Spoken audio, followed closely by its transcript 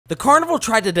The Carnival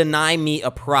tried to deny me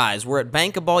a prize. We're at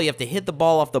Bank-A-Ball. You have to hit the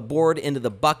ball off the board into the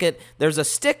bucket. There's a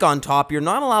stick on top. You're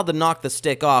not allowed to knock the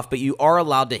stick off, but you are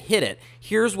allowed to hit it.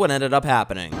 Here's what ended up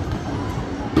happening. Might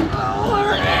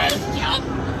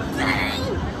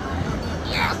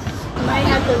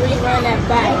have to rerun that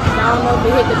back. I don't know if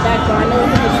it hit the back, but I know it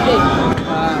hit the stick.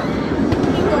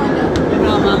 Keep going though. You're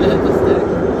not allowed to hit the stick.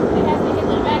 It has to hit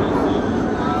the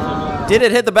backboard. Did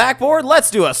it hit the backboard?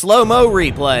 Let's do a slow-mo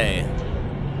replay.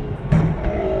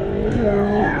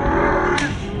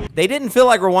 They didn't feel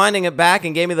like rewinding it back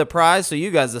and gave me the prize, so you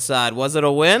guys decide. Was it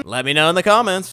a win? Let me know in the comments.